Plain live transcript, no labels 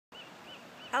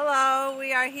Hello,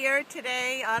 we are here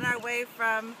today on our way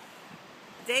from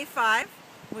day 5.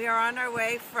 We are on our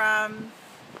way from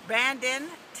Brandon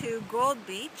to Gold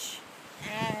Beach.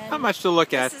 And not much to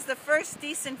look at. This is the first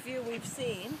decent view we've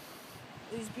seen.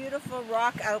 These beautiful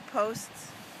rock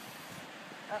outposts,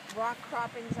 rock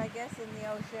croppings, I guess, in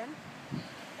the ocean.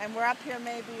 And we're up here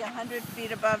maybe 100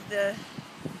 feet above the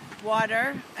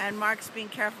water, and Mark's being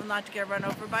careful not to get run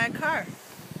over by a car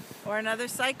or another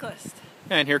cyclist.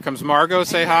 And here comes Margot,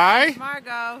 say hi.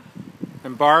 Margot.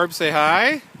 And Barb, say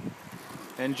hi.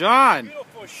 And John,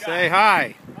 say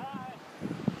hi.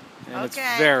 And it's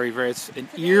it's an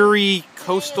eerie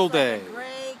coastal day. Like a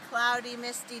gray, cloudy,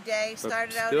 misty day. But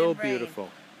Started out still in rain. beautiful.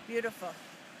 Beautiful.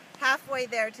 Halfway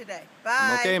there today. Bye.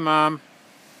 I'm okay, Mom.